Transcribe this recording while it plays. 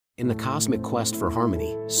In the cosmic quest for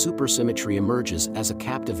harmony, supersymmetry emerges as a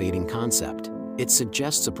captivating concept. It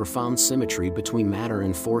suggests a profound symmetry between matter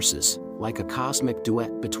and forces, like a cosmic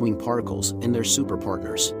duet between particles and their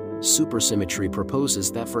superpartners. Supersymmetry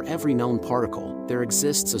proposes that for every known particle, there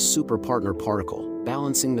exists a superpartner particle,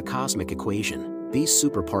 balancing the cosmic equation. These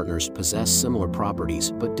superpartners possess similar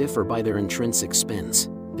properties but differ by their intrinsic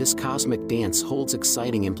spins. This cosmic dance holds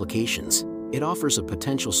exciting implications. It offers a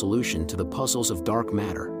potential solution to the puzzles of dark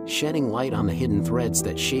matter, shedding light on the hidden threads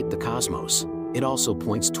that shape the cosmos. It also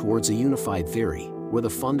points towards a unified theory, where the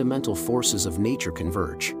fundamental forces of nature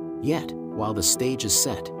converge. Yet, while the stage is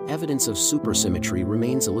set, evidence of supersymmetry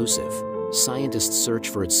remains elusive. Scientists search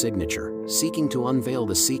for its signature, seeking to unveil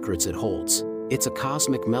the secrets it holds. It's a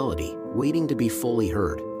cosmic melody, waiting to be fully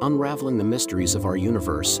heard, unraveling the mysteries of our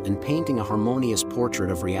universe and painting a harmonious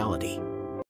portrait of reality.